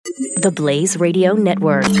The Blaze Radio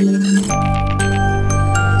Network.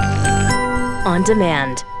 On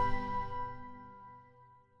demand.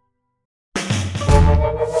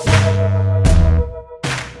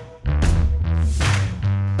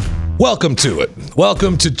 Welcome to it.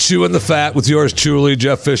 Welcome to Chewing the Fat with yours truly,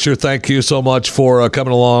 Jeff Fisher. Thank you so much for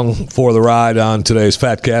coming along for the ride on today's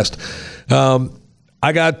Fatcast.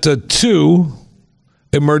 I got 2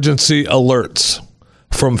 emergency alerts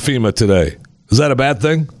from FEMA today. Is that a bad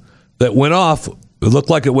thing? That went off. It looked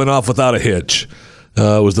like it went off without a hitch.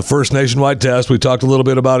 It was the first nationwide test. We talked a little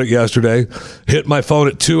bit about it yesterday. Hit my phone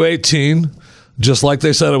at 2:18, just like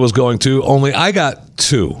they said it was going to, only I got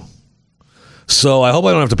 2. So I hope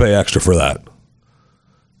I don't have to pay extra for that.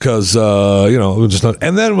 Because, it was just not.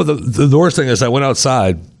 And then with the worst thing is I went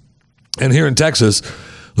outside, and here in Texas,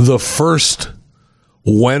 the first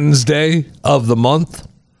Wednesday of the month,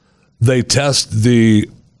 they test the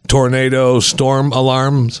tornado storm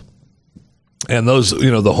alarms. And those,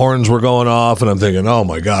 the horns were going off, and I'm thinking, oh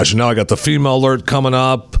my gosh, now I got the FEMA alert coming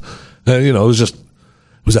up. And, it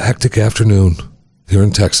was a hectic afternoon here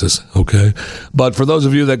in Texas, okay? But for those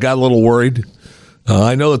of you that got a little worried,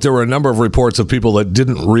 I know that there were a number of reports of people that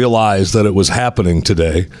didn't realize that it was happening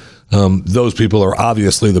today. Those people are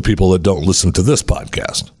obviously the people that don't listen to this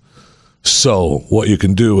podcast. So what you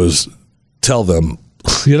can do is tell them,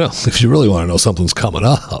 if you really want to know something's coming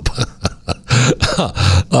up,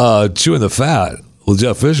 Chewing the Fat with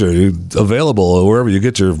Jeff Fisher, available wherever you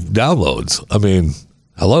get your downloads. I mean,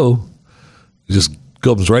 hello? It just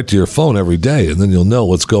comes right to your phone every day, and then you'll know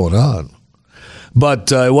what's going on.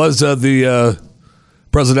 But it was the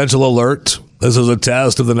presidential alert. This is a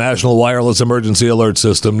test of the National Wireless Emergency Alert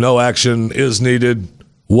System. No action is needed,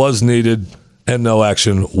 was needed, and no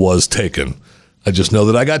action was taken. I just know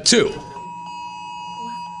that I got 2.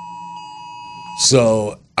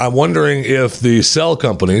 So I'm wondering if the cell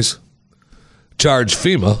companies charge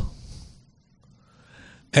FEMA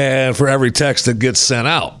and for every text that gets sent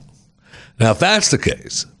out. Now, if that's the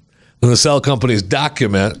case, then the cell companies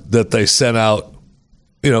document that they sent out,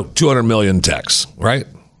 200 million texts, right?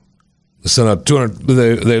 They sent out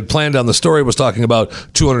 200. They had planned on the story was talking about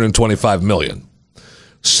 225 million.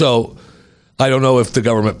 So I don't know if the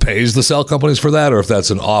government pays the cell companies for that or if that's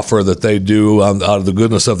an offer that they do out of the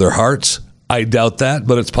goodness of their hearts. I doubt that,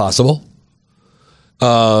 but it's possible.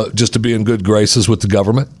 Just to be in good graces with the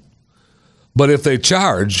government. But if they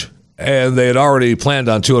charge, and they had already planned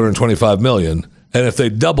on 225 million, and if they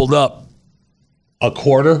doubled up a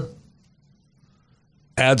quarter,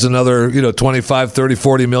 adds another, 25, 30,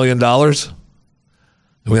 40 million dollars.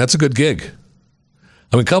 I mean, that's a good gig.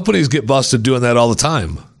 I mean, companies get busted doing that all the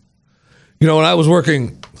time. When I was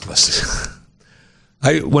working,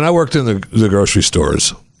 when I worked in the grocery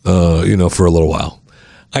stores, for a little while,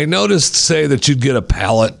 I noticed, say, that you'd get a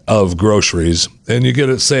pallet of groceries, and you get,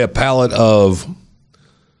 a pallet of,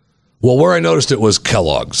 where I noticed it was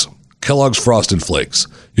Kellogg's Frosted Flakes.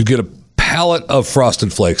 You'd get a pallet of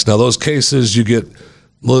Frosted Flakes. Now, those cases, you get,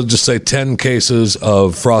 we'll just say 10 cases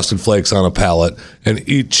of Frosted Flakes on a pallet, and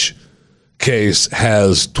each case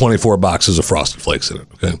has 24 boxes of Frosted Flakes in it,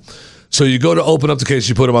 okay? So you go to open up the case,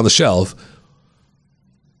 you put them on the shelf.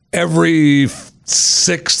 Every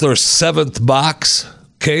 6th or 7th box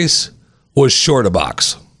case was short a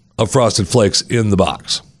box of Frosted Flakes in the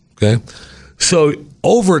box, okay? So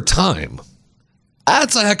over time,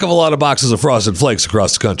 that's a heck of a lot of boxes of Frosted Flakes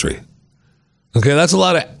across the country. Okay, that's a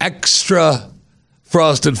lot of extra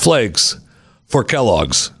Frosted Flakes for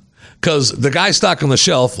Kellogg's. Because the guy stocking the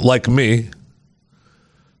shelf, like me,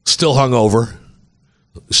 still hungover,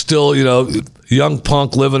 still, young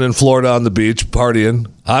punk living in Florida on the beach,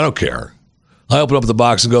 partying. I don't care. I open up the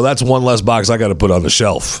box and go, that's one less box I got to put on the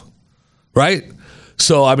shelf, right?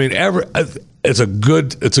 So, I mean, it's a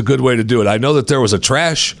good way to do it. I know that there was a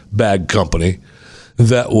trash bag company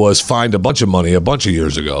that was fined a bunch of money a bunch of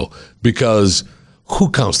years ago because who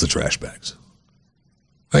counts the trash bags?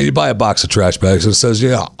 You buy a box of trash bags and it says,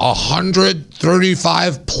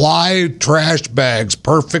 135 ply trash bags,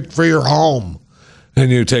 perfect for your home. And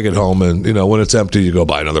you take it home and, when it's empty, you go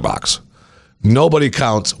buy another box. Nobody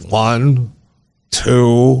counts 1,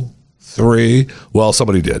 2, 3. Well,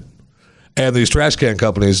 somebody did. And these trash bag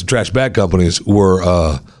companies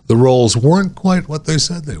were, the rolls weren't quite what they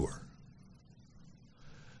said they were.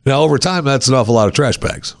 Now, over time, that's an awful lot of trash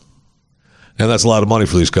bags. And that's a lot of money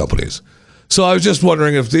for these companies. So I was just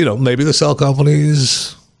wondering if, maybe the cell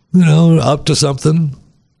companies, up to something.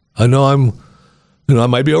 I know I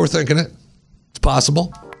might be overthinking it. It's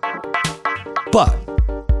possible. But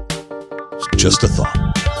it's just a thought.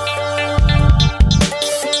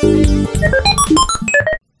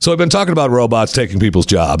 So I've been talking about robots taking people's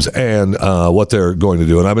jobs and what they're going to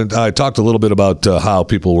do. And I talked a little bit about how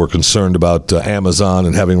people were concerned about Amazon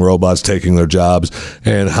and having robots taking their jobs,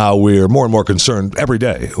 and how we're more and more concerned every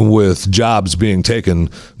day with jobs being taken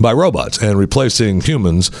by robots and replacing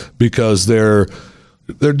humans because they're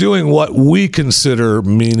doing what we consider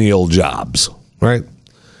menial jobs, right?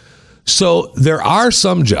 So there are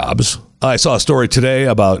some jobs. I saw a story today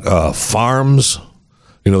about farms.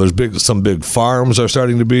 You know, there's some big farms are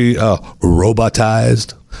starting to be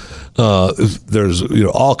robotized. There's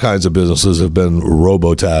all kinds of businesses have been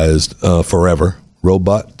robotized forever.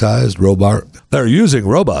 They're using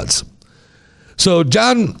robots. So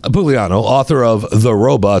John Pugliano, author of The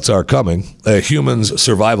Robots Are Coming, a human's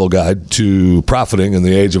survival guide to profiting in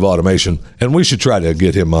the age of automation, and we should try to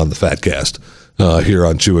get him on the Fatcast here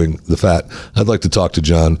on Chewing the Fat. I'd like to talk to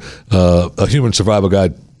John, a human survival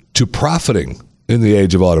guide to profiting in the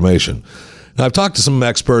age of automation. Now, I've talked to some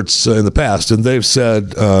experts in the past, and they've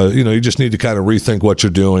said, you just need to kind of rethink what you're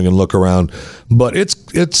doing and look around. But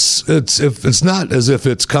it's not as if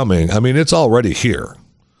it's coming. I mean, it's already here,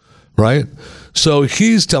 right? So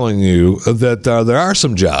he's telling you that there are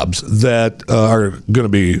some jobs that are going to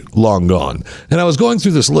be long gone. And I was going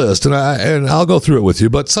through this list, and I'll go through it with you,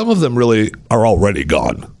 but some of them really are already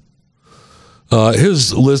gone.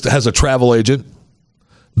 His list has a travel agent.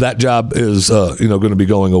 That job is, going to be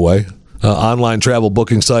going away. Online travel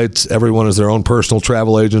booking sites. Everyone is their own personal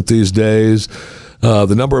travel agent these days.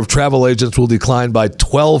 The number of travel agents will decline by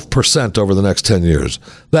 12% over the next 10 years.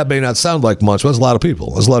 That may not sound like much, but that's a lot of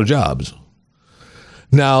people. That's a lot of jobs.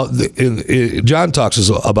 Now, John talks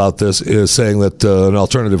about this, is saying that an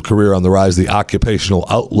alternative career on the rise, the Occupational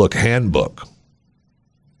Outlook Handbook.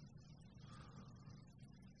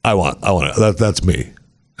 That's me.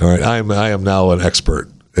 All right. I am now an expert,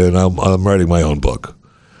 and I'm writing my own book,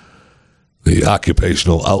 the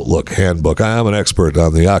Occupational Outlook Handbook. I am an expert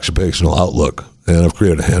on the occupational outlook, and I've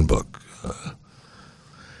created a handbook.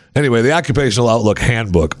 Anyway, the Occupational Outlook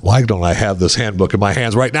Handbook. Why don't I have this handbook in my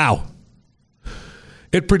hands right now?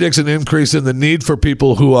 It predicts an increase in the need for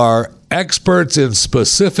people who are experts in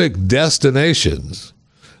specific destinations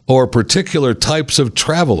or particular types of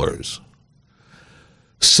travelers.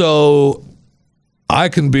 So I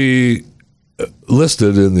can be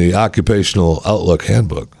listed in the Occupational Outlook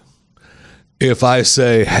Handbook if I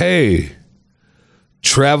say, hey,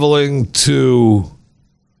 traveling to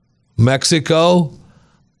Mexico,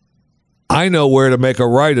 I know where to make a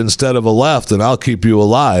right instead of a left, and I'll keep you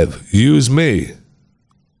alive. Use me.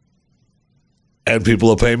 And people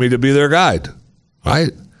will pay me to be their guide, right?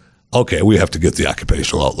 Okay, we have to get the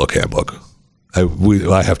Occupational Outlook Handbook.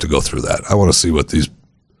 I have to go through that. I want to see what these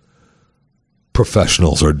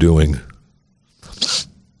professionals are doing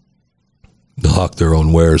to hawk their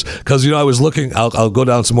own wares. Because, I was looking, I'll go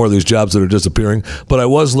down some more of these jobs that are disappearing, but I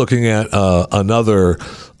was looking at another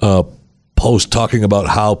post talking about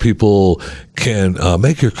how people can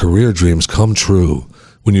make your career dreams come true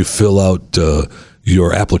when you fill out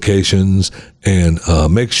your applications and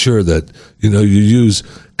make sure that you use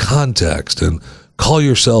context and call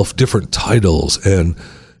yourself different titles and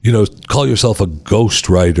call yourself a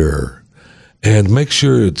ghostwriter and make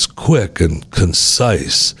sure it's quick and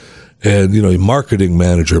concise and marketing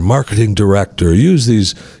manager, marketing director. Use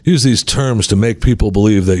these terms to make people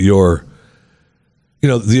believe that you're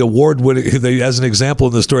the award-winning. As an example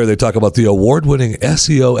in the story, they talk about the award-winning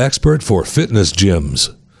SEO expert for fitness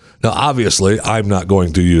gyms. Now, obviously, I'm not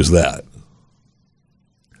going to use that.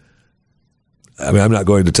 I mean, I'm not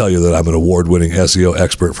going to tell you that I'm an award-winning SEO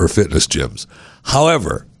expert for fitness gyms.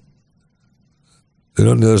 However,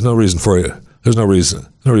 there's no reason for you. There's no reason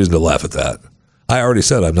to laugh at that. I already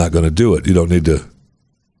said I'm not going to do it. You don't need to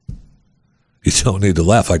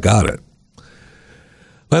laugh. I got it.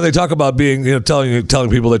 And they talk about being, telling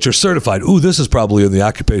people that you're certified. Ooh, this is probably in the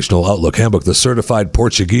Occupational Outlook Handbook, the certified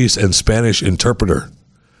Portuguese and Spanish interpreter.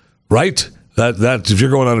 Right? That if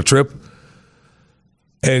you're going on a trip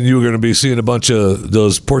and you're going to be seeing a bunch of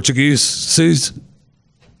those Portuguese,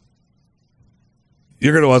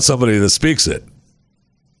 you're going to want somebody that speaks it.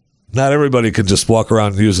 Not everybody can just walk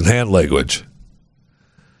around using hand language.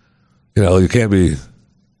 You can't be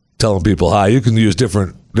telling people hi. You can use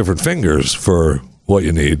different fingers for what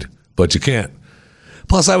you need, but you can't.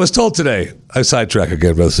 Plus, I was told today, I sidetrack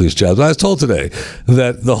again about these jobs. I was told today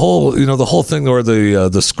that the whole thing, or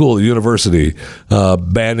the school, the university,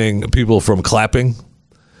 banning people from clapping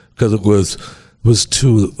because it was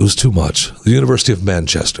too much. The University of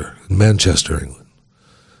Manchester, England,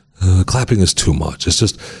 clapping is too much. It's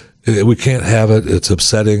just we can't have it. It's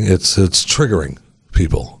upsetting. It's triggering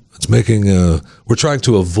people. It's making. We're trying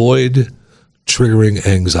to avoid triggering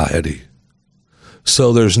anxiety.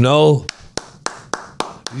 So there's no,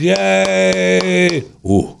 yay,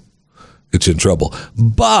 ooh, get you in trouble.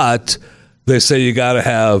 But they say you got to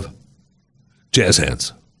have jazz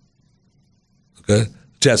hands. Okay?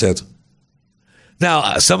 Jazz hands.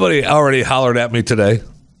 Now, somebody already hollered at me today.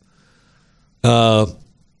 A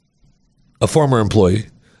former employee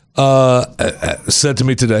said to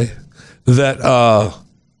me today that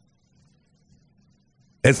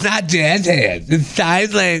it's not jazz hands. It's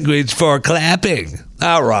sign language for clapping.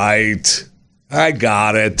 All right. I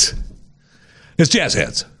got it. It's jazz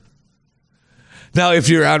hands. Now, if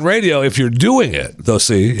you're on radio, if you're doing it, though,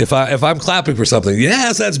 see, if I'm clapping for something,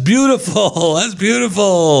 yes, that's beautiful. That's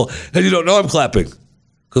beautiful. And you don't know I'm clapping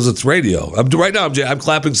because it's radio. Right now, I'm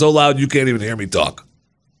clapping so loud you can't even hear me talk.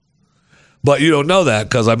 But you don't know that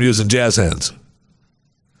because I'm using jazz hands.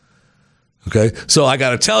 Okay? So I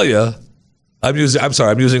got to tell you, I'm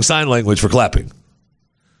using sign language for clapping.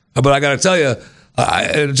 But I got to tell you,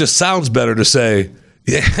 it just sounds better to say,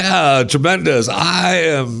 yeah, tremendous. I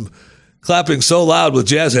am clapping so loud with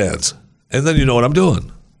jazz hands. And then you know what I'm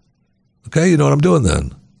doing. Okay? You know what I'm doing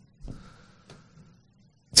then.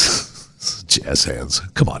 Jazz hands.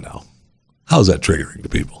 Come on now. How's that triggering to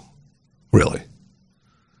people? Really?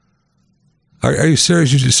 Are you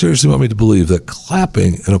serious? You seriously want me to believe that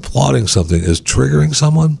clapping and applauding something is triggering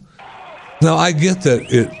someone? Now, I get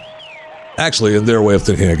that it actually, in their way of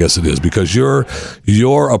thinking, I guess it is, because you're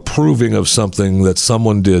approving of something that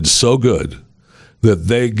someone did so good that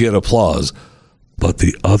they get applause, but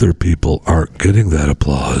the other people aren't getting that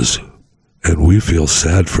applause, and we feel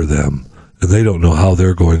sad for them, and they don't know how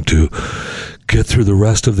they're going to get through the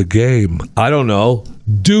rest of the game. I don't know.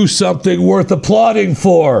 Do something worth applauding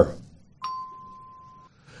for.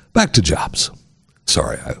 Back to jobs.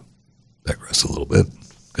 Sorry, I digress a little bit.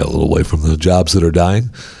 Got a little away from the jobs that are dying.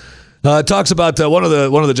 It talks about one of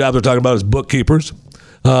the jobs they're talking about is bookkeepers.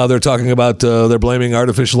 They're talking about they're blaming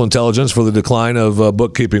artificial intelligence for the decline of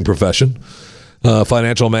bookkeeping profession.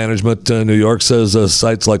 Financial management in New York says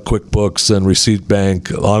sites like QuickBooks and Receipt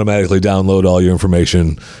Bank automatically download all your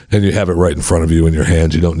information and you have it right in front of you in your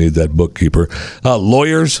hands. You don't need that bookkeeper.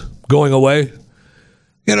 Lawyers going away.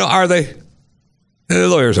 Are they? The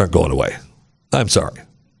lawyers aren't going away. I'm sorry.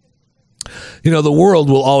 The world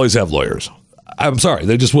will always have lawyers. I'm sorry.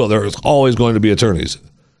 They just will. There's always going to be attorneys.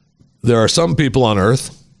 There are some people on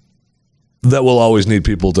earth that will always need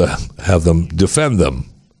people to have them defend them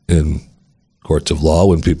in courts of law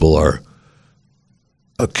when people are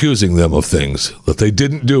accusing them of things that they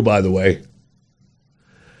didn't do, by the way.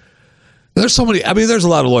 There's so many. There's a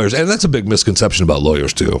lot of lawyers, and that's a big misconception about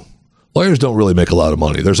lawyers, too. Lawyers don't really make a lot of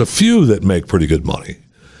money. There's a few that make pretty good money.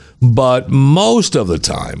 But most of the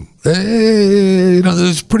time,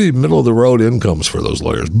 there's pretty middle-of-the-road incomes for those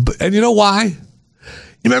lawyers. And you know why?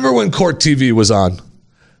 You remember when Court TV was on?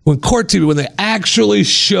 When they actually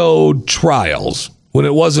showed trials, when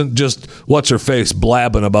it wasn't just what's-her-face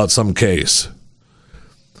blabbing about some case.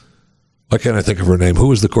 Why can't I think of her name? Who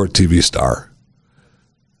was the Court TV star?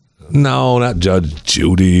 No, not Judge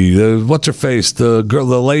Judy. What's her face? The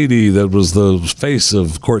lady that was the face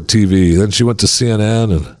of Court TV. Then she went to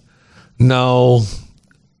CNN and no.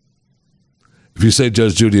 If you say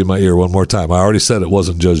Judge Judy in my ear one more time, I already said it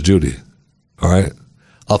wasn't Judge Judy. All right?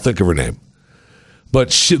 I'll think of her name.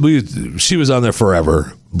 But she was on there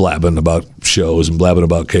forever blabbing about shows and blabbing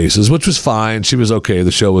about cases, which was fine. She was okay.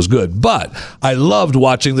 The show was good. But I loved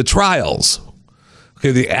watching the trials.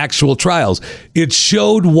 Okay, the actual trials. It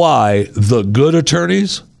showed why the good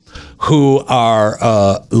attorneys who are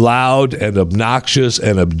loud and obnoxious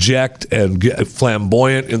and object and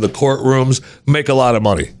flamboyant in the courtrooms make a lot of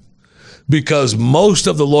money. Because most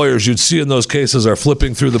of the lawyers you'd see in those cases are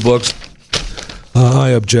flipping through the books. I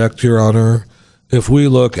object, Your Honor. If we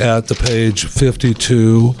look at the page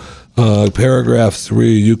 52, paragraph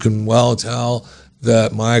 3, you can well tell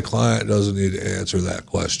that my client doesn't need to answer that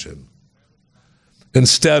question.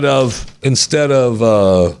 Instead of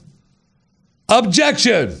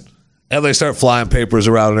objection, and they start flying papers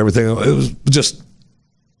around and everything. It was just,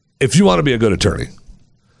 if you want to be a good attorney,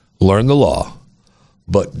 learn the law,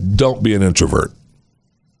 but don't be an introvert.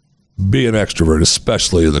 Be an extrovert,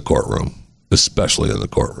 especially in the courtroom.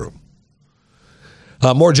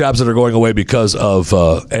 More jobs that are going away because of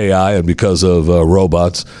AI and because of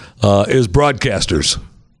robots is broadcasters.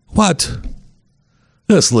 What?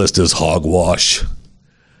 This list is hogwash.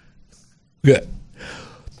 Yeah.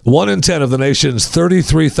 1 in 10 of the nation's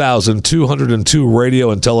 33,202 radio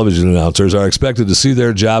and television announcers are expected to see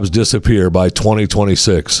their jobs disappear by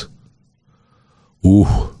 2026. Ooh.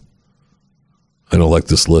 I don't like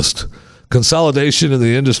this list. Consolidation in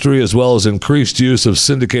the industry, as well as increased use of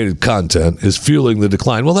syndicated content, is fueling the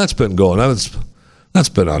decline. Well, that's been going on. That's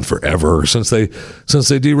been on forever since they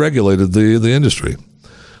deregulated the industry.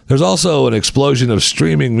 There's also an explosion of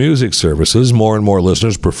streaming music services. More and more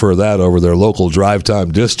listeners prefer that over their local drive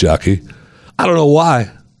time disc jockey. I don't know why.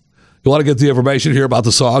 You want to get the information, hear about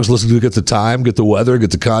the songs, listen to get the time, get the weather, get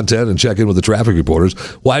the content, and check in with the traffic reporters.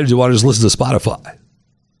 Why did you want to just listen to Spotify?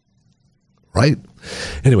 Right?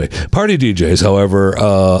 Anyway, party DJs, however,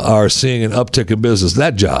 are seeing an uptick in business.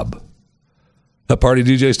 That job, that party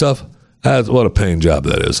DJ stuff, what a paying job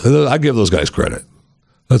that is. I give those guys credit.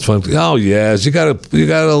 That's fun. Oh yes, you gotta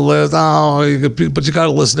listen. But you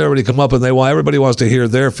gotta listen to everybody come up, and everybody wants to hear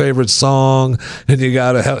their favorite song, and you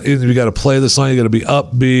gotta play the song. You gotta be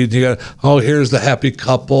upbeat. Here's the happy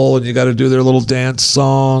couple, and you gotta do their little dance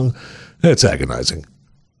song. It's agonizing.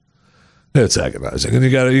 It's agonizing, and you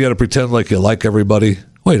gotta pretend like you like everybody.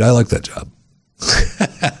 Wait, I like that job.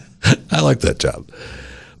 I like that job.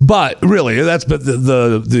 But really, that's been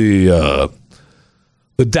the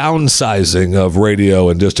downsizing of radio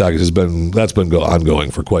and disc jockeys has been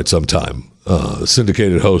ongoing for quite some time.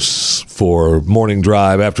 Syndicated hosts for morning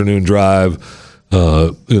drive, afternoon drive,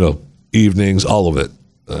 evenings, all of it.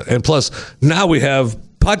 And plus, now we have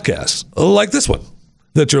podcasts like this one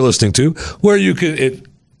that you're listening to, where it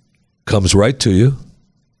comes right to you.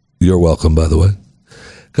 You're welcome, by the way.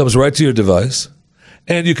 Comes right to your device,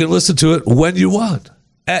 and you can listen to it when you want,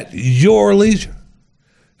 at your leisure.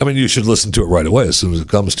 I mean, you should listen to it right away as soon as it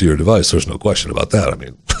comes to your device. There's no question about that. I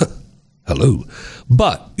mean, hello.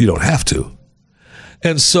 But you don't have to.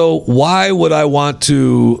 And so why would I want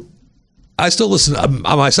to? I still listen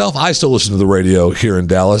to the radio here in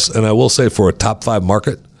Dallas. And I will say, for a top 5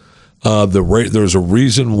 market, there's a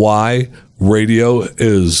reason why radio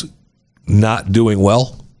is not doing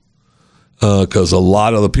well. Because a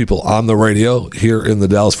lot of the people on the radio here in the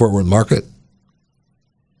Dallas-Fort Worth market.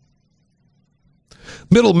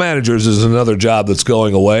 Middle managers is another job that's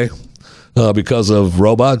going away because of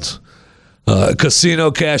robots.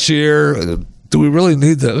 Casino cashier. Do we really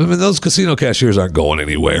need that? I mean, those casino cashiers aren't going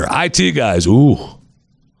anywhere. IT guys. Ooh.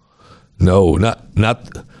 No,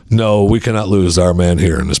 no, we cannot lose our man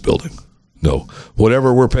here in this building. No.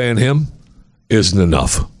 Whatever we're paying him isn't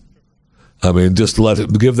enough. I mean, just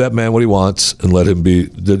give that man what he wants and let him be.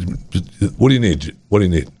 What do you need? What do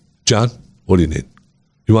you need? John, what do you need?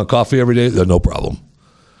 You want coffee every day? No problem.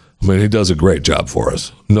 I mean, he does a great job for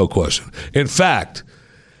us, no question. In fact,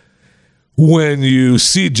 when you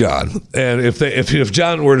see John, and if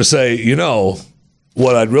John were to say,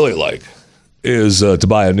 what I'd really like is to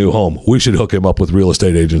buy a new home, we should hook him up with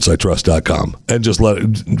realestateagentsitrust.com and just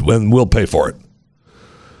and we'll pay for it.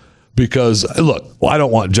 Because, look, I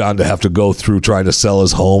don't want John to have to go through trying to sell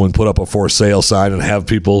his home and put up a for sale sign and have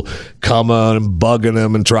people come on and bugging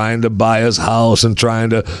him and trying to buy his house and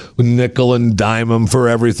trying to nickel and dime him for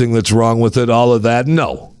everything that's wrong with it, all of that.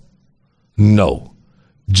 No.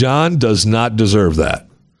 John does not deserve that.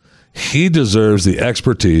 He deserves the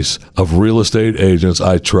expertise of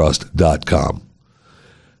realestateagentsitrust.com.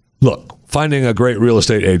 Look, finding a great real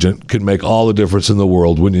estate agent can make all the difference in the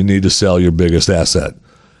world when you need to sell your biggest asset.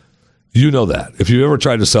 You know that. If you ever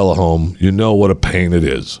tried to sell a home, you know what a pain it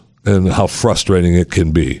is and how frustrating it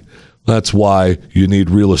can be. That's why you need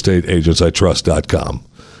realestateagentsitrust.com.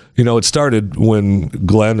 It started when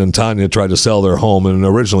Glenn and Tanya tried to sell their home, and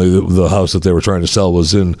originally the house that they were trying to sell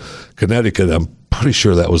was in Connecticut. I'm pretty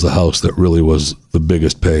sure that was the house that really was the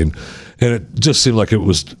biggest pain. And it just seemed like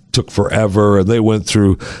took forever. And they went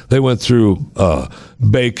through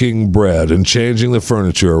baking bread and changing the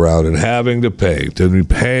furniture around and having to paint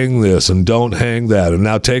and hang this and don't hang that. And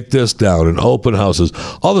now take this down and open houses.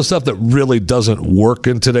 All the stuff that really doesn't work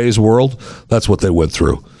in today's world, that's what they went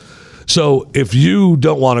through. So if you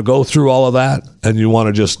don't want to go through all of that and you want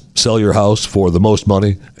to just sell your house for the most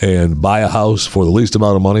money and buy a house for the least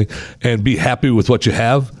amount of money and be happy with what you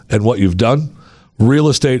have and what you've done,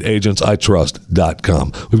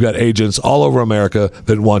 realestateagentsitrust.com. We've got agents all over America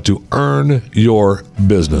that want to earn your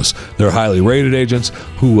business. They're highly rated agents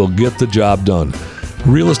who will get the job done.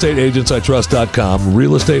 realestateagentsitrust.com,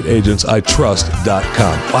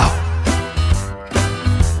 realestateagentsitrust.com. Wow.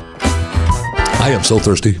 I am so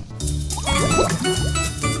thirsty.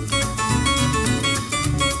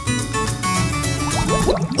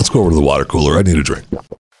 Let's go over to the water cooler. I need a drink.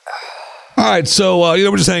 All right, so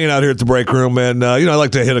we're just hanging out here at the break room, and I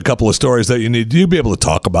like to hit a couple of stories that you'd be able to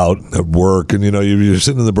talk about at work, and you're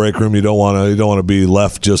sitting in the break room, you don't want to be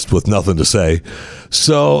left just with nothing to say.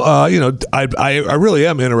 So I really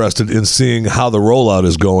am interested in seeing how the rollout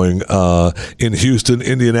is going in Houston,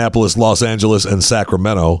 Indianapolis, Los Angeles, and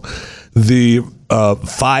Sacramento. The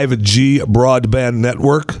 5G broadband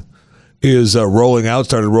network is started rolling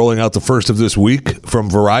out the first of this week from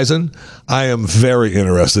Verizon. I am very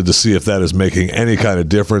interested to see if that is making any kind of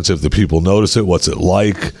difference, if the people notice it, what's it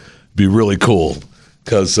like. Be really cool,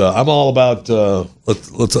 because I'm all about let's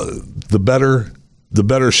the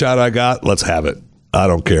better shot I got, let's have it. I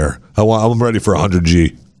don't care. I'm ready for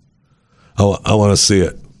 100G. I want to see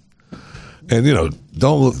it. And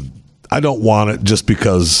I don't want it just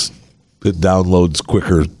because it downloads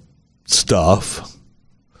quicker stuff.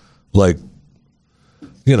 Like,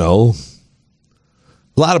 a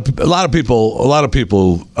lot of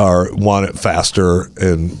people want it faster,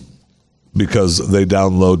 and because they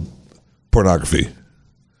download pornography.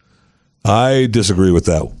 I disagree with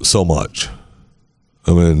that so much.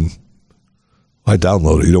 I mean, why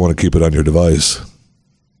download it? You don't want to keep it on your device.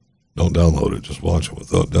 Don't download it. Just watch it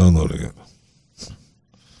without downloading it.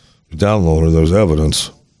 You download it, there's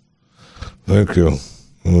evidence. Thank you.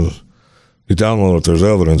 You download it, there's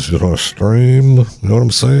evidence. You don't want to stream. You know what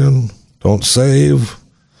I'm saying? Don't save.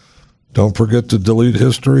 Don't forget to delete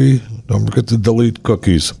history. Don't forget to delete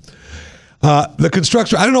cookies. The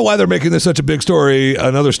construction, I don't know why they're making this such a big story.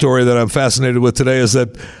 Another story that I'm fascinated with today is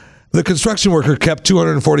that the construction worker kept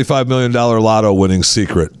 $245 million lotto winning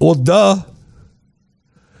secret. Well, duh.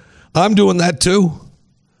 I'm doing that too.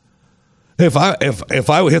 If I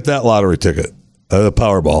hit that lottery ticket, the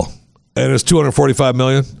Powerball, and it's $245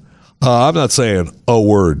 million, I'm not saying a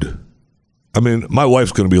word. I mean, my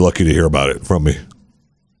wife's going to be lucky to hear about it from me.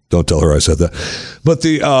 Don't tell her I said that. But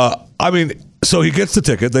so he gets the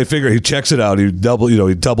ticket. They figure he checks it out. He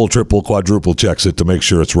double, triple, quadruple checks it to make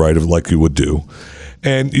sure it's right, like you would do.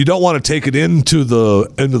 And you don't want to take it into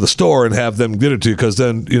the store and have them get it to you, because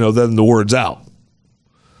then the word's out.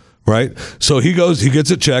 Right? So he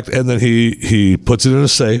gets it checked, and then he puts it in a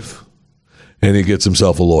safe, and he gets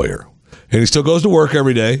himself a lawyer. And he still goes to work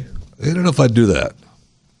every day. I don't know if I'd do that.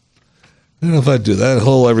 I don't know if I'd do that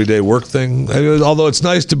whole everyday work thing. Although it's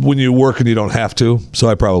nice when you work and you don't have to, so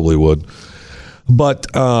I probably would. But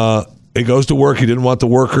he goes to work. He didn't want the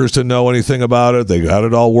workers to know anything about it. They got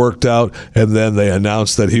it all worked out, and then they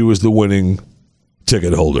announced that he was the winning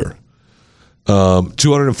ticket holder.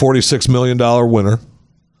 $246 million winner.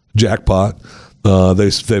 Jackpot. They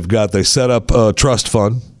set up a trust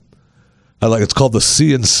fund. It's called the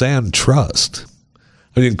Sea and Sand Trust.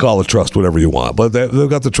 You can call the trust whatever you want, but they've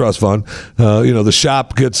got the trust fund. The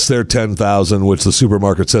shop gets their $10,000, which the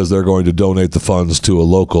supermarket says they're going to donate the funds to a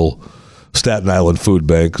local Staten Island food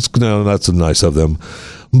bank. That's nice of them.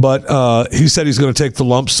 But he said he's going to take the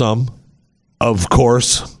lump sum. Of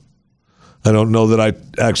course, I don't know that I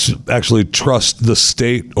actually trust the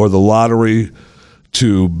state or the lottery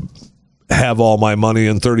to have all my money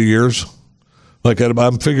in 30 years.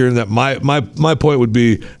 I'm figuring that my point would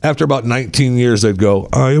be, after about 19 years, they'd go,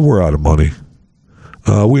 we're out of money.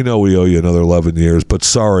 We know we owe you another 11 years, but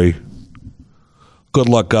sorry. Good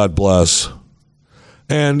luck, God bless.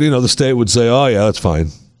 And, the state would say, oh, yeah, that's fine.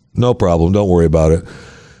 No problem. Don't worry about it.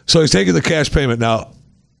 So he's taking the cash payment. Now,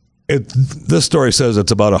 this story says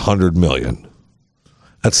it's about $100 million.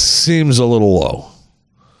 That seems a little low.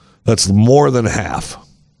 That's more than half.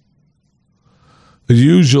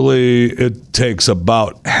 Usually it takes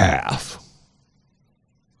about half.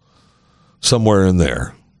 Somewhere in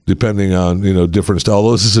there, depending on, different stuff.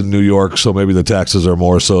 Although this is in New York, so maybe the taxes are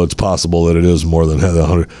more, so it's possible that it is more than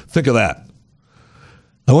 100. Think of that.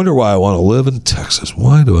 I wonder why I want to live in Texas.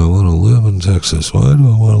 Why do I want to live in Texas? Why do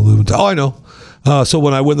I want to live in Texas? Oh, I know. So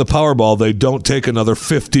when I win the Powerball, they don't take another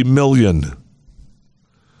 $50 million.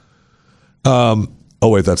 Oh,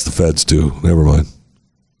 wait, that's the feds, too. Never mind.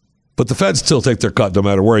 But the feds still take their cut no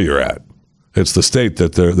matter where you're at. It's the state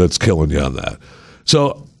that's killing you on that.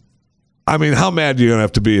 So, how mad are you going to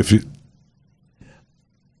have to be if you...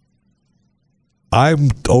 I'm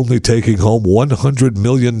only taking home $100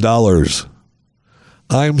 million.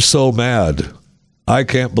 I'm so mad. I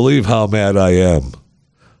can't believe how mad I am.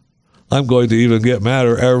 I'm going to even get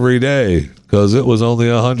madder every day because it was only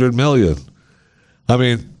 $100 million.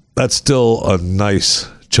 That's still a nice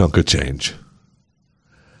chunk of change.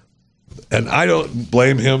 And I don't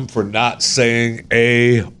blame him for not saying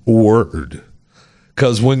a word.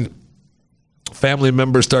 Because when family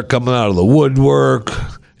members start coming out of the woodwork,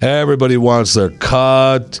 everybody wants their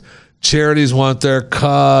cut. Charities want their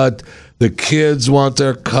cut. The kids want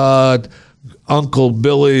their cut. Uncle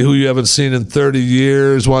Billy, who you haven't seen in 30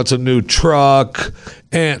 years, wants a new truck.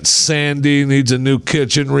 Aunt Sandy needs a new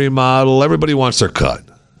kitchen remodel. Everybody wants their cut.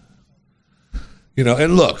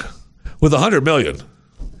 And look, with $100 million,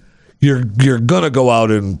 you're going to go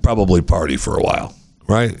out and probably party for a while,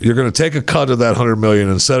 right? You're going to take a cut of that $100 million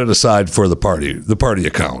and set it aside for the party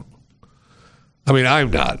account. I mean,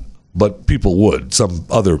 I'm not, but people would. Some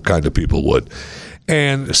other kind of people would.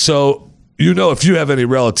 And so, if you have any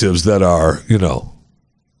relatives that are, you know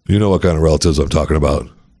what kind of relatives I'm talking about.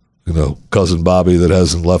 Cousin Bobby that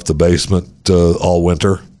hasn't left the basement all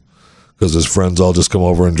winter because his friends all just come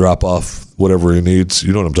over and drop off whatever he needs.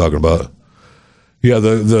 You know what I'm talking about? Yeah,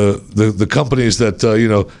 the companies that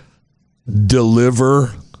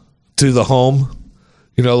deliver to the home.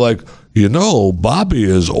 Bobby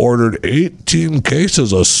has ordered 18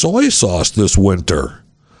 cases of soy sauce this winter.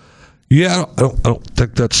 Yeah, I don't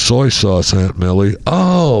think that's soy sauce, Aunt Millie.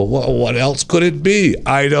 Oh, well, what else could it be?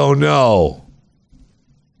 I don't know.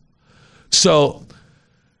 So,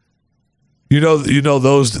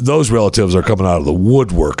 those relatives are coming out of the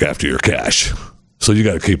woodwork after your cash. So you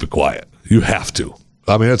got to keep it quiet. You have to.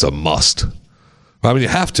 I mean, it's a must. I mean, you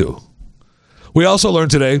have to. We also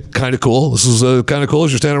learned today, kind of cool. This is kind of cool.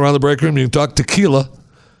 As you're standing around the break room, you can talk tequila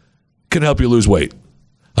can help you lose weight.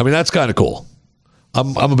 I mean, that's kind of cool.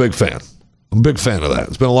 I'm a big fan. I'm a big fan of that.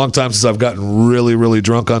 It's been a long time since I've gotten really, really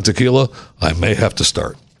drunk on tequila. I may have to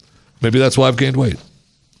start. Maybe that's why I've gained weight.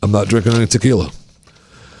 I'm not drinking any tequila.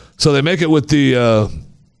 So they make it with the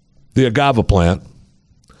agave plant.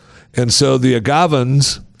 And so the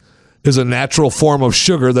agavans is a natural form of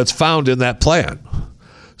sugar that's found in that plant.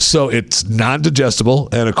 So it's non-digestible,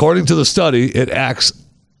 and according to the study, it acts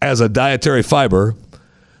as a dietary fiber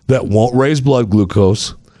that won't raise blood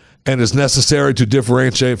glucose and is necessary to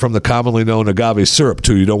differentiate from the commonly known agave syrup,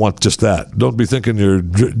 too. You don't want just that. Don't be thinking you're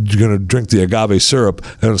going to drink the agave syrup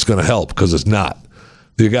and it's going to help, because it's not.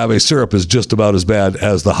 The agave syrup is just about as bad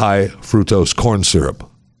as the high fructose corn syrup.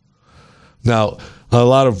 Now,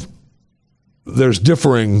 there's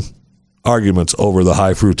differing arguments over the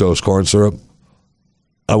high fructose corn syrup.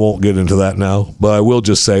 I won't get into that now, but I will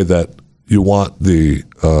just say that you want the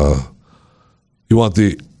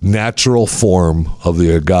natural form of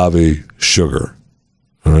the agave sugar.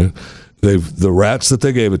 All right, the rats that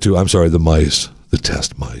they gave it to. I'm sorry, the mice, the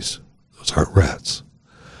test mice. Those aren't rats.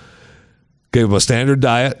 Gave them a standard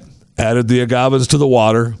diet, added the agavans to the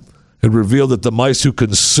water, and revealed that the mice who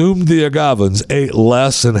consumed the agavans ate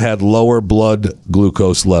less and had lower blood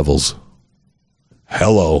glucose levels.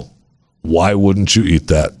 Hello. Why wouldn't you eat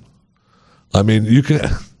that? I mean, you can...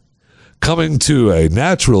 Coming to a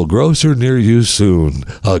natural grocer near you soon.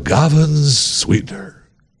 Agavans sweetener.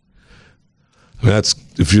 I mean, that's...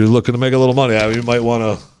 If you're looking to make a little money, I mean, you might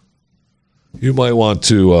want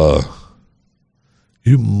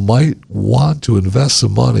to invest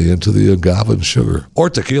some money into the agave sugar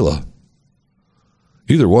or tequila.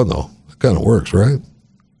 Either one, though. It kind of works, right?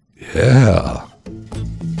 Yeah.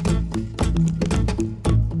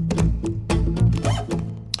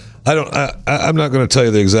 I'm not going to tell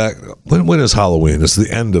you the exact... When is Halloween? It's the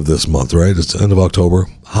end of this month, right? It's the end of October.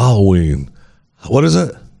 Halloween. What is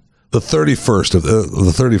it? The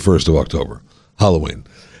 31st of October. Halloween.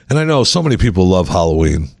 And I know so many people love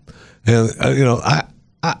Halloween. And,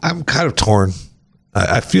 I'm kind of torn.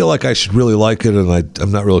 I feel like I should really like it, and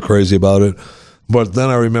I'm not real crazy about it. But then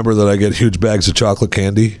I remember that I get huge bags of chocolate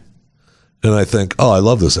candy, and I think, oh, I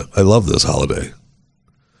love this holiday.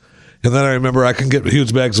 And then I remember I can get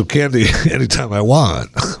huge bags of candy anytime I want.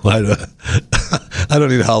 I don't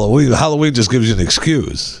need Halloween. Halloween just gives you an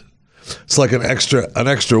excuse. It's like an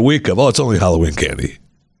extra week of, it's only Halloween candy.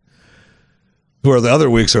 Where the other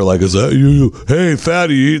weeks are like, is that you? Hey,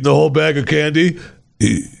 fatty, you eating the whole bag of candy?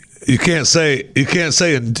 You can't say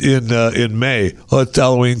in May, oh, it's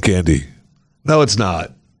Halloween candy. No, it's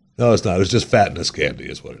not. It's just fatness candy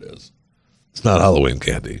is what it is. It's not Halloween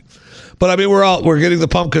candy. But I mean, we're getting the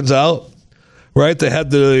pumpkins out, right? They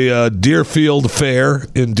had the Deerfield Fair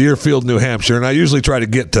in Deerfield, New Hampshire, and I usually try to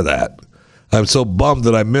get to that. I'm so bummed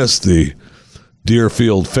that I missed the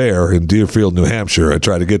Deerfield Fair in Deerfield, New Hampshire. I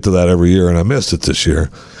try to get to that every year, and I missed it this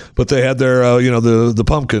year. But they had their, the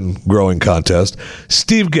pumpkin growing contest.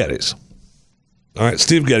 Steve Geddes. All right,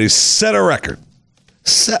 Steve Geddes set a record.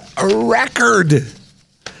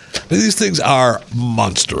 These things are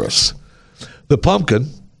monstrous. The pumpkin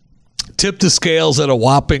tipped the scales at a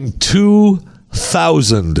whopping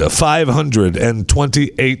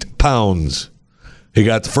 2,528 pounds. He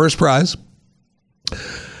got the first prize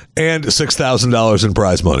and $6,000 in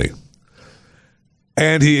prize money.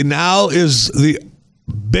 And he now is the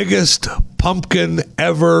biggest pumpkin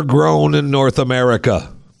ever grown in North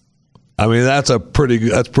America. I mean, that's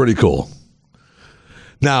pretty cool.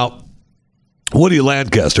 Now, Woody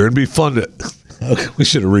Lancaster, it'd be fun to... We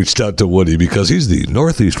should have reached out to Woody because he's the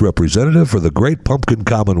Northeast representative for the Great Pumpkin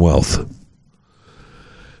Commonwealth.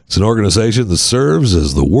 It's an organization that serves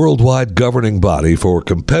as the worldwide governing body for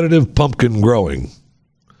competitive pumpkin growing.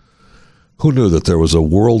 Who knew that there was a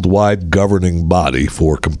worldwide governing body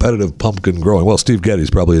for competitive pumpkin growing? Well, Steve Getty's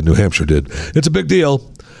probably in New Hampshire did. It's a big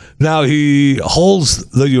deal. Now he holds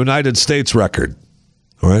the United States record.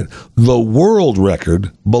 All right. The world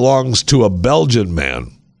record belongs to a Belgian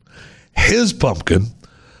man. His pumpkin,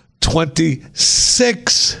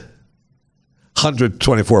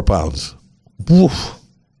 2,624 pounds. Woof.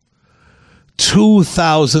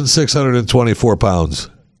 2,624 pounds.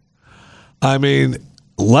 I mean,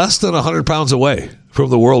 less than 100 pounds away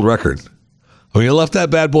from the world record. I mean, you left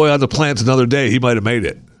that bad boy on the plant another day, he might have made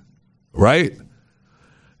it. Right?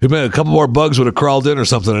 He made a couple more bugs would have crawled in or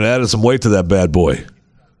something and added some weight to that bad boy.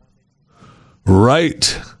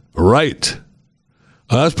 Right.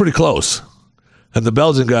 That's pretty close. And the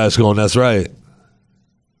Belgian guy's going, that's right.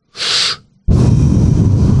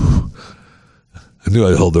 I knew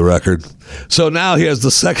I'd hold the record. So now he has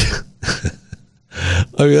the second.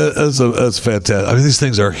 I mean, that's fantastic. I mean, these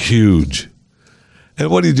things are huge. And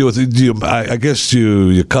what do you do with it? I guess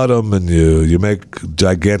you cut them and you make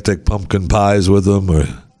gigantic pumpkin pies with them. Or,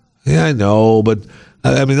 yeah, I know, but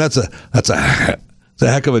I mean that's a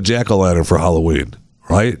heck of a jack-o'-lantern for Halloween,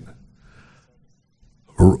 right?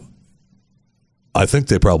 I think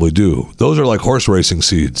they probably do. Those are like horse racing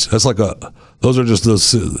seeds. Those are just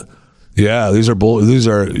those. Yeah, these are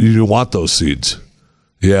you want those seeds.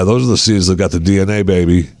 Yeah, those are the seeds that got the DNA,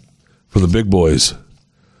 baby, for the big boys.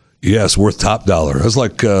 Yes, worth top dollar. That's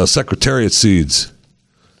like Secretariat seeds.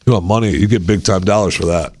 You want money, you get big time dollars for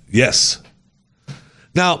that. Yes.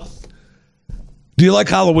 Now, do you like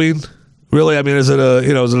Halloween? Really? I mean, is it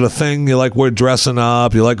a thing? You like dressing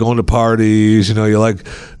up? You like going to parties? You like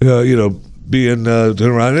being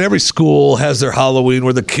around. And every school has their Halloween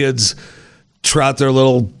where the kids trot their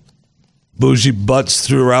little bougie butts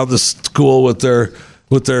through around the school with their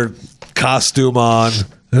costume on.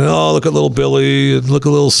 And look at little Billy and look at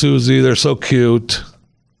little Susie. They're so cute.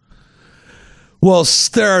 Well,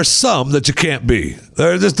 there are some that you can't be.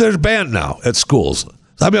 They're banned now at schools.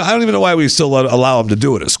 I mean, I don't even know why we still allow them to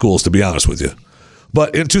do it at schools, to be honest with you.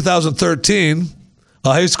 But in 2013, a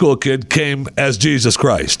high school kid came as Jesus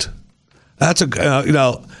Christ. That's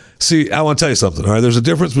see, I want to tell you something. All right, there's a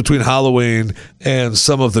difference between Halloween and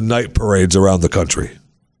some of the night parades around the country.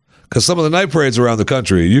 Because some of the night parades around the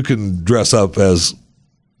country, you can dress up as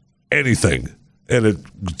anything, and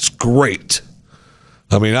it's great.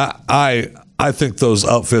 I mean, I think those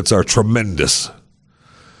outfits are tremendous.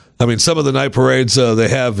 I mean, some of the night parades they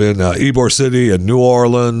have in Ybor City and New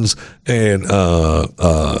Orleans and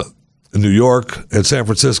New York and San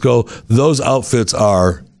Francisco, those outfits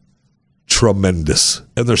are tremendous.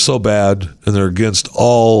 And they're so bad, and they're against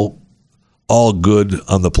all good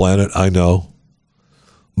on the planet, I know.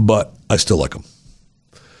 But I still like them.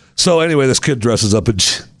 So anyway, this kid dresses up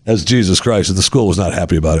as Jesus Christ, and the school was not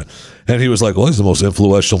happy about it. And he was like, well, he's the most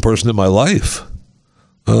influential person in my life.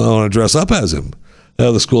 I want to dress up as him.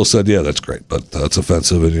 The school said, yeah, that's great, but that's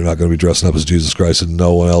offensive, and you're not going to be dressing up as Jesus Christ, and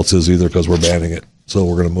no one else is either because we're banning it. So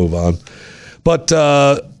we're going to move on. But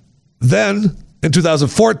then, in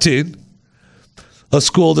 2014, a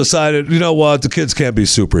school decided, you know what, the kids can't be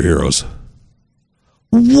superheroes.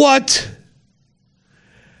 What?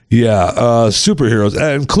 Yeah, superheroes,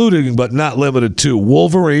 including but not limited to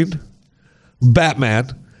Wolverine,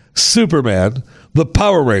 Batman, Superman, the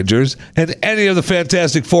Power Rangers, and any of the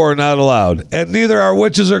Fantastic Four are not allowed. And neither are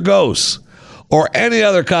witches or ghosts, or any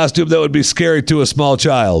other costume that would be scary to a small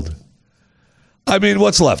child. I mean,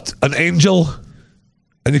 what's left? An angel?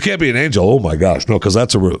 And you can't be an angel. Oh my gosh, no, because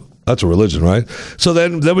that's a religion, right? So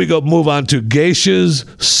then we move on to geishas,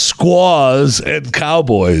 squaws, and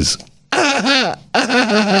cowboys.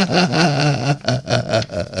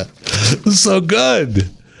 So good.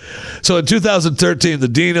 So in 2013, the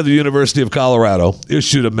dean of the University of Colorado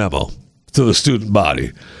issued a memo to the student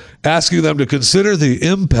body asking them to consider the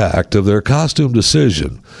impact of their costume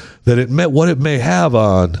decision, what it may have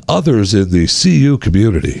on others in the CU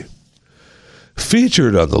community.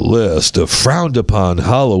 Featured on the list of frowned-upon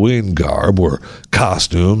Halloween garb were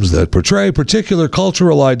costumes that portray particular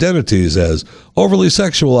cultural identities as overly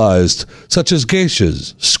sexualized, such as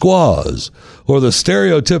geishas, squaws, or the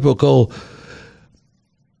stereotypical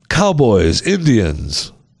cowboys,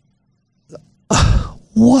 Indians.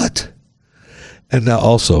 What? And now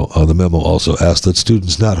also, the memo also asked that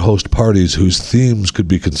students not host parties whose themes could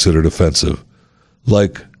be considered offensive,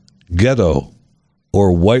 like ghetto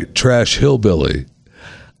or white trash hillbilly.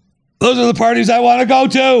 Those are the parties I want to go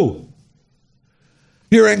to.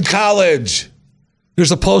 You're in college. You're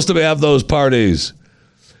supposed to have those parties.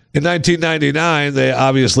 In 1999, they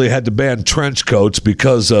obviously had to ban trench coats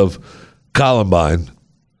because of Columbine.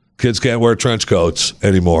 Kids can't wear trench coats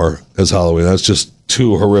anymore as Halloween. That's just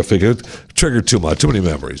too horrific. It triggered too much. Too many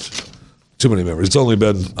memories. Too many memories. It's only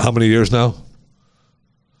been how many years now?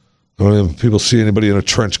 I don't even people see anybody in a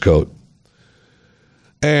trench coat.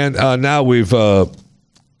 And now we've a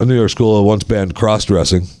New York school once banned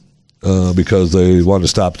cross-dressing because they wanted to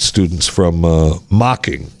stop students from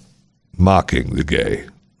mocking the gay,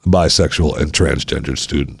 bisexual, and transgendered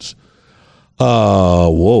students.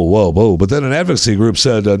 Whoa. But then an advocacy group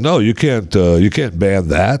said, no, you can't ban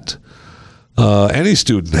that. Any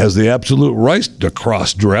student has the absolute right to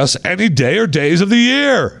cross-dress any day or days of the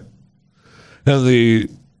year. And the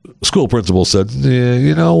school principal said, yeah,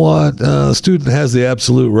 you know what? The student has the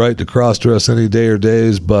absolute right to cross-dress any day or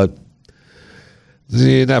days, but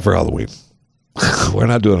not for Halloween. We're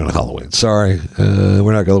not doing it on Halloween. Sorry.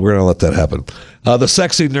 We're going to let that happen. The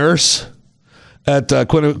sexy nurse at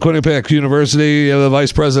Quinnipiac University, the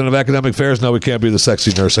vice president of academic affairs. No, we can't be the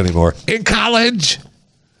sexy nurse anymore. In college?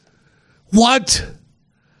 What?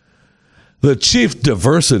 The chief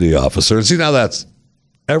diversity officer. And see, now that's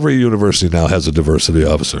every university now has a diversity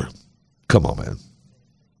officer. Come on, man.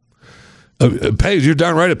 It pays. You're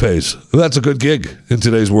darn right it pays. That's a good gig in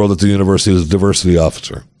today's world at the university as a diversity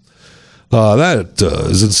officer. That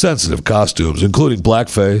is insensitive costumes, including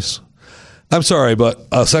blackface. I'm sorry, but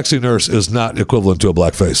a sexy nurse is not equivalent to a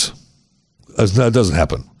blackface. That doesn't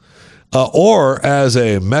happen. Or as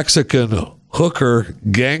a Mexican hooker,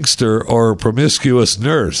 gangster, or promiscuous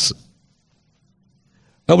nurse.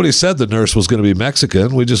 Nobody said the nurse was going to be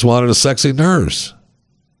Mexican. We just wanted a sexy nurse.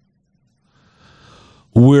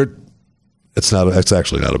 It's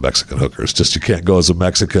actually not a Mexican hooker. It's just you can't go as a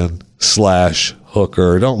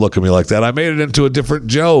Mexican/hooker. Don't look at me like that. I made it into a different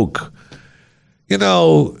joke. You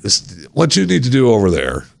know, what you need to do over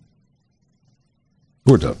there.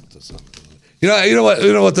 We're done. You know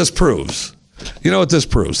what this proves? You know what this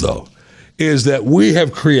proves, though, is that we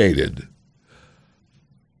have created.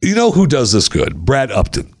 You know who does this good? Brad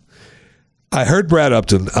Upton. I heard Brad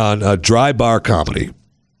Upton on a Dry Bar Comedy,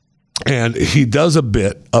 and he does a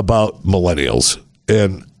bit about millennials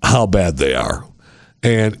and how bad they are,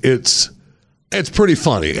 and it's pretty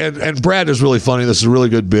funny. And Brad is really funny. This is a really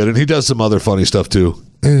good bit, and he does some other funny stuff too.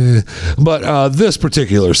 But this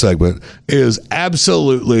particular segment is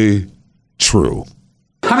absolutely true.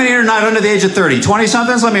 How many are not under the age of 30?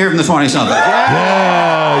 20-somethings? Let me hear from the 20-somethings.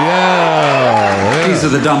 Yeah. These are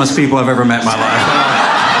the dumbest people I've ever met in my life.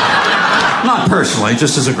 Not personally,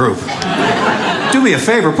 just as a group. Do me a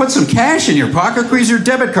favor, put some cash in your pocket, squeeze your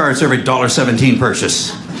debit cards every $1.17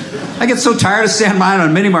 purchase. I get so tired of standing mine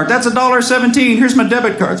on Minimart. That's $1.17. Here's my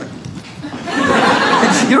debit cards.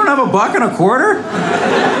 You don't have a buck and a quarter?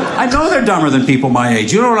 I know they're dumber than people my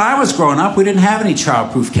age. You know, when I was growing up, we didn't have any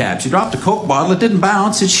childproof caps. You dropped a Coke bottle, it didn't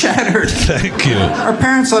bounce, it shattered. Thank you. Our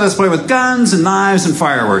parents let us play with guns and knives and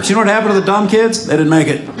fireworks. You know what happened to the dumb kids? They didn't make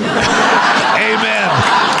it. Amen.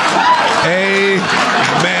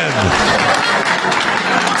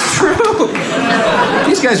 It's true.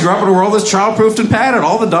 These guys grew up in a world that's childproofed and padded.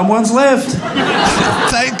 All the dumb ones lived.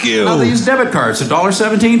 Thank you. Now they use debit cards for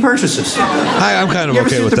 $1.17 purchases. I'm kind of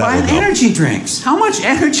okay with they're that. Buying energy drinks. How much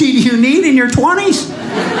energy do you need in your 20s?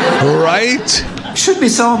 Right? Should be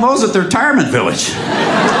selling those at the retirement village.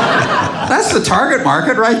 That's the target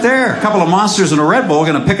market right there. A couple of monsters and a Red Bull are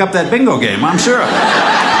going to pick up that bingo game, I'm sure.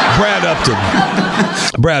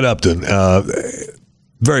 Brad Upton.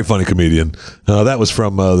 Very funny comedian. That was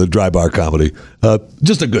from the Dry Bar Comedy.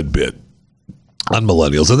 Just a good bit on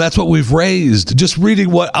millennials. And that's what we've raised. Just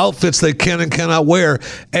reading what outfits they can and cannot wear.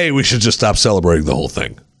 Hey, we should just stop celebrating the whole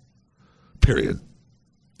thing. Period.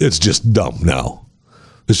 It's just dumb now.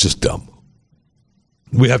 It's just dumb.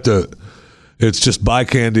 We have to, it's just buy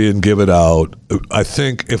candy and give it out. I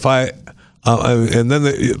think if and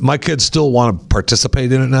then my kids still want to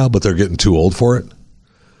participate in it now, but they're getting too old for it.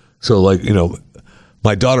 So like, you know,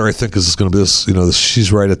 my daughter, I think, is going to be this, you know,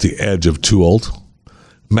 she's right at the edge of too old.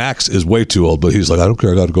 Max is way too old, but he's like, I don't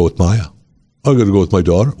care. I got to go with Maya. I got to go with my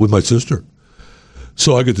daughter, with my sister.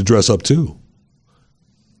 So I get to dress up too.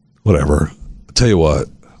 Whatever. I'll tell you what.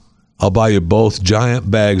 I'll buy you both giant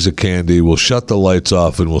bags of candy. We'll shut the lights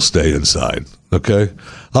off and we'll stay inside. Okay?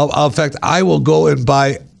 In fact, I will go and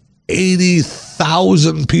buy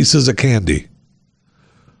 80,000 pieces of candy.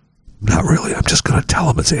 Not really. I'm just going to tell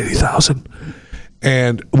them it's 80,000.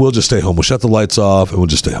 And we'll just stay home. We'll shut the lights off and we'll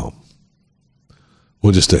just stay home.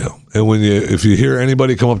 We'll just stay home. And if you hear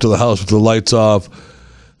anybody come up to the house with the lights off,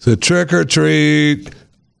 say trick or treat,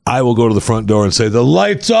 I will go to the front door and say, the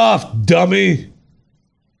lights off, dummy.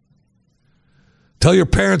 Tell your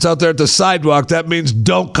parents out there at the sidewalk that means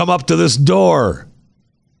don't come up to this door.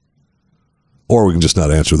 Or we can just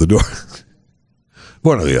not answer the door.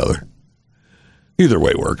 One or the other. Either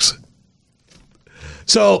way works.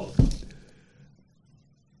 So,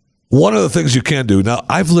 one of the things you can do, now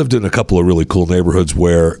I've lived in a couple of really cool neighborhoods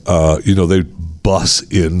where, they bus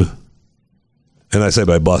in. And I say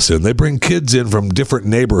by bus in, they bring kids in from different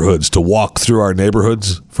neighborhoods to walk through our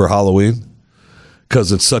neighborhoods for Halloween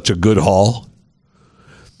because it's such a good haul.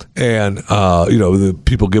 And, the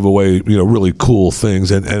people give away, really cool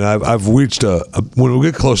things. And I've reached when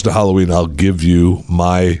we get close to Halloween, I'll give you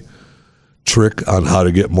my trick on how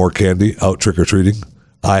to get more candy out trick-or-treating.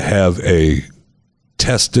 I have a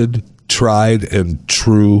tested, tried, and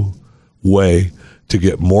true way to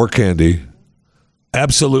get more candy.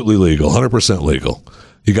 Absolutely legal, 100% legal.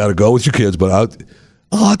 You got to go with your kids, but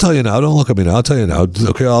I'll tell you now. Don't look at me now. I'll tell you now.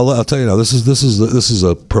 Okay, I'll tell you now. This is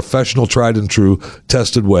a professional, tried and true,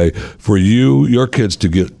 tested way for your kids to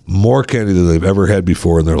get more candy than they've ever had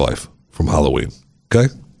before in their life from Halloween.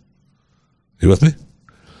 Okay, you with me?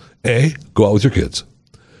 Go out with your kids.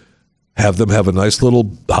 Have them have a nice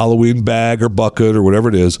little Halloween bag or bucket or whatever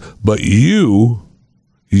it is, but you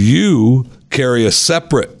carry a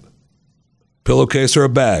separate pillowcase or a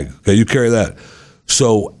bag. Okay, you carry that.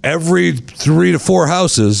 So every 3 to 4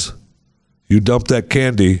 houses, you dump that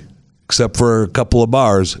candy, except for a couple of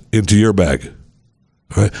bars, into your bag.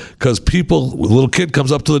 Right? Because a little kid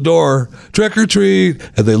comes up to the door, trick or treat,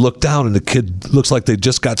 and they look down and the kid looks like they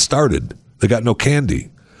just got started. They got no candy.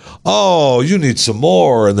 Oh, you need some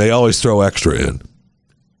more, and they always throw extra in.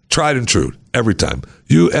 Tried and true, every time.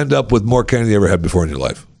 You end up with more candy you ever had before in your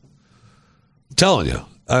life. I'm telling you.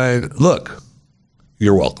 Look,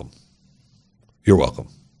 you're welcome. You're welcome.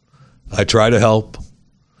 I try to help.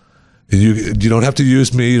 You don't have to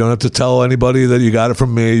use me. You don't have to tell anybody that you got it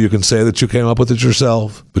from me. You can say that you came up with it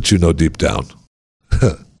yourself, but you know deep down.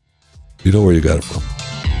 You know where you got it from.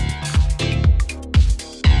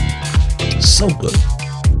 So good.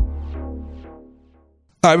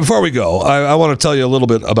 All right, before we go, I want to tell you a little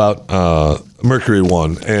bit about Mercury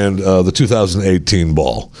One and the 2018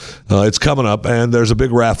 ball. It's coming up, and there's a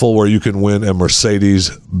big raffle where you can win a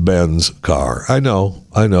Mercedes-Benz car. I know.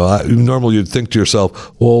 Normally, you'd think to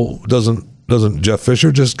yourself, well, doesn't Jeff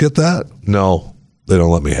Fisher just get that? No, they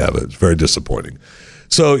don't let me have it. It's very disappointing.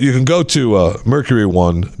 So you can go to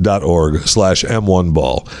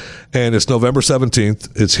mercury1.org/M1ball. And it's November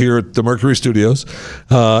 17th. It's here at the Mercury Studios.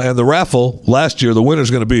 And the raffle, last year, the winner's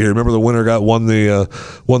going to be here. Remember the winner won the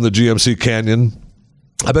GMC Canyon?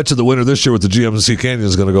 I bet you the winner this year with the GMC Canyon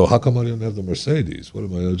is going to go, how come I didn't have the Mercedes? What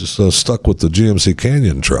am I just stuck with the GMC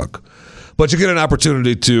Canyon truck? But you get an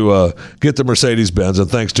opportunity to get the Mercedes-Benz, and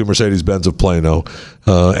thanks to Mercedes-Benz of Plano.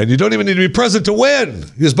 And you don't even need to be present to win.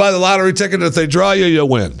 You just buy the lottery ticket, and if they draw you, you'll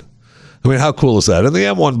win. I mean, how cool is that? And the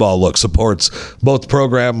M1 ball, supports both the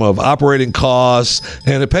program of operating costs,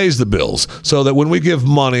 and it pays the bills so that when we give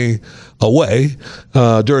money away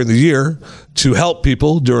during the year to help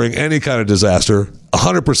people during any kind of disaster,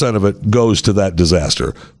 100% of it goes to that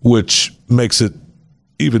disaster, which makes it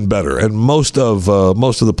even better. And most of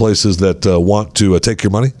the places that want to take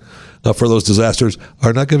your money for those disasters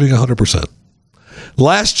are not giving 100%.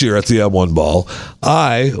 Last year at the M1 Ball,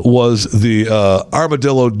 I was the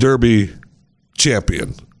Armadillo Derby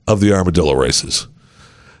champion of the Armadillo races.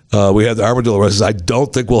 We had the Armadillo races. I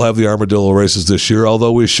don't think we'll have the Armadillo races this year,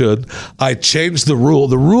 although we should. I changed the rule.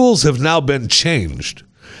 The rules have now been changed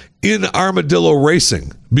in Armadillo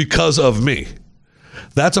racing because of me.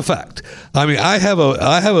 That's a fact. I mean, I have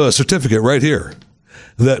a certificate right here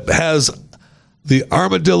that has the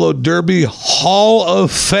Armadillo Derby Hall of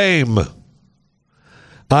Fame.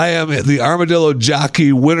 I am the Armadillo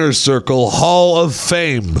Jockey Winner's Circle Hall of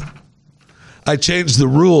Fame. I changed the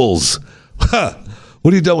rules. What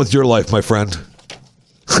have you done with your life, my friend?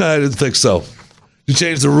 I didn't think so. You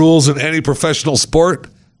changed the rules in any professional sport?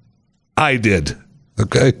 I did.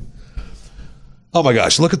 Okay? Oh my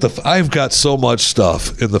gosh, look at I've got so much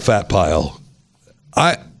stuff in the fat pile.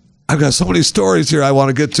 I've got so many stories here I want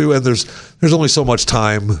to get to, and there's only so much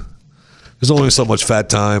time. There's only so much fat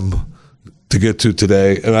time to get to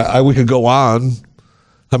today, and we could go on.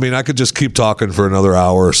 I mean, I could just keep talking for another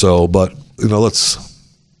hour or so, but let's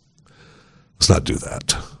not do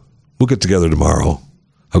that. We'll get together tomorrow.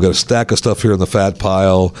 I've got a stack of stuff here in the fat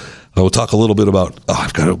pile. I will talk a little bit about.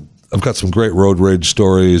 I've got some great road rage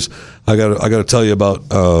stories. I got to tell you about.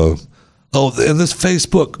 And this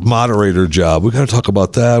Facebook moderator job. We got to talk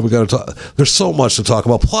about that. There's so much to talk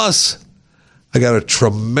about. Plus, I got a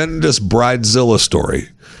tremendous Bridezilla story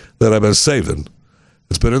that I've been saving.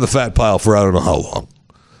 It's been in the fat pile for I don't know how long.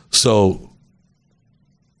 So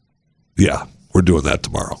Yeah, we're doing that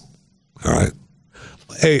tomorrow. All right.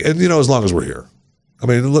 Hey, and as long as we're here. I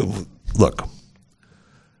mean, look.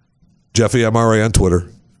 Jeffy MRA on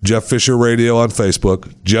Twitter, Jeff Fisher Radio on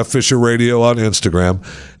Facebook, Jeff Fisher Radio on Instagram.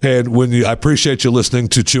 And I appreciate you listening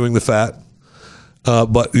to Chewing the Fat.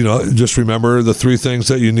 But, just remember the three things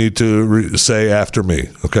that you need to say after me.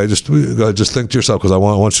 Okay? Just think to yourself, because I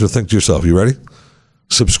want you to think to yourself. You ready?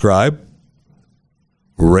 Subscribe,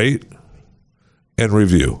 rate, and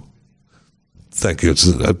review. Thank you. It's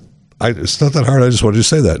not that hard. I just wanted you to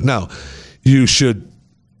say that. Now, you should.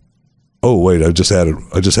 Oh, wait, I just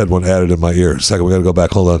had one added in my ear. Second, we got to go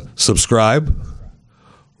back. Hold on. Subscribe,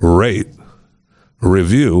 rate,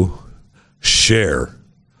 review, share.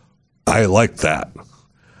 I like that.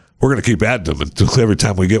 We're going to keep adding them until every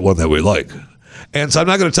time we get one that we like. And so I'm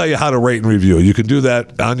not going to tell you how to rate and review. You can do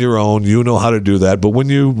that on your own. You know how to do that. But when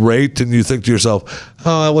you rate and you think to yourself,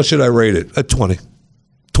 oh, what should I rate it? At 20.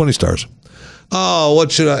 20 stars. Oh,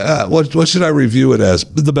 what should I review it as?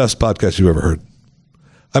 The best podcast you've ever heard.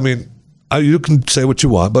 I mean, you can say what you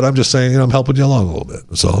want, but I'm just saying, I'm helping you along a little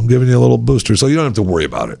bit. So I'm giving you a little booster, so you don't have to worry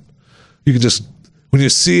about it. You can just, when you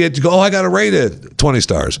see it, you go, oh, I got to rate it 20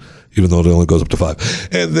 stars, even though it only goes up to 5.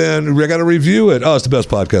 And then I got to review it. Oh, it's the best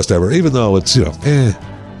podcast ever, even though it's,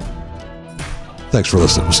 Thanks for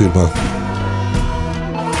listening. We'll see you tomorrow.